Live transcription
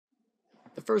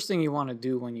The first thing you want to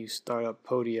do when you start up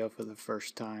Podio for the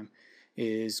first time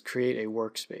is create a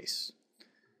workspace.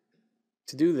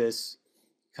 To do this,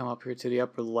 come up here to the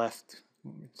upper left.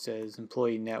 It says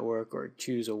Employee Network, or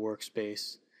choose a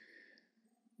workspace,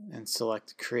 and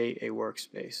select Create a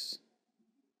Workspace.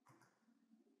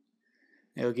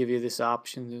 It'll give you this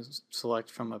option to select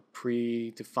from a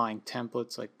predefined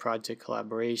templates like project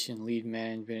collaboration, lead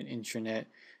management, intranet,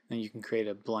 and you can create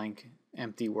a blank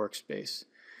empty workspace.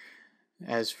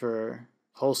 As for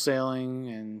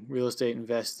wholesaling and real estate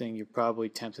investing, you're probably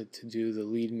tempted to do the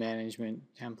lead management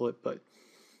template, but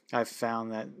I've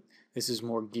found that this is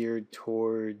more geared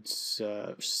towards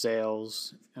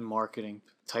sales and marketing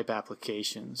type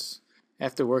applications.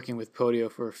 After working with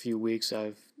Podio for a few weeks,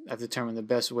 I've determined the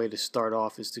best way to start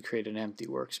off is to create an empty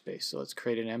workspace. So let's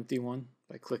create an empty one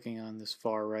by clicking on this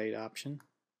far right option.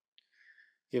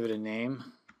 Give it a name.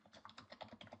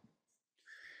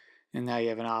 And now you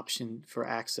have an option for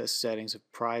access settings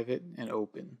of private and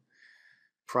open.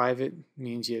 Private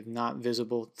means you're not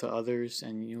visible to others,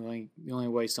 and the only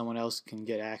way someone else can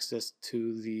get access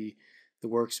to the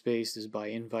workspace is by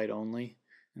invite only,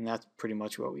 and that's pretty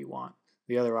much what we want.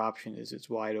 The other option is it's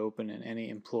wide open, and any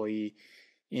employee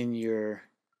in your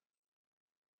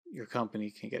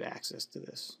company can get access to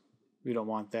this. We don't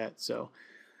want that, so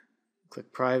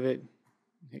click private,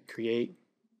 hit create.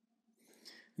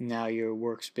 Now your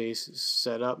workspace is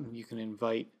set up, and you can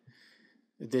invite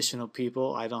additional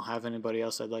people. I don't have anybody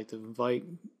else I'd like to invite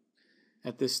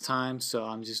at this time, so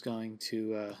I'm just going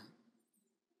to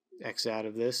X out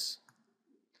of this.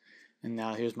 And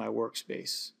now here's my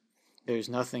workspace. There's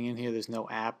nothing in here, there's no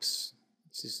apps.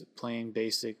 It's just a plain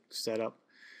basic setup.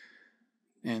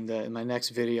 And in my next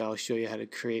video I'll show you how to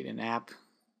create an app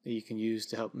that you can use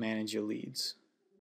to help manage your leads.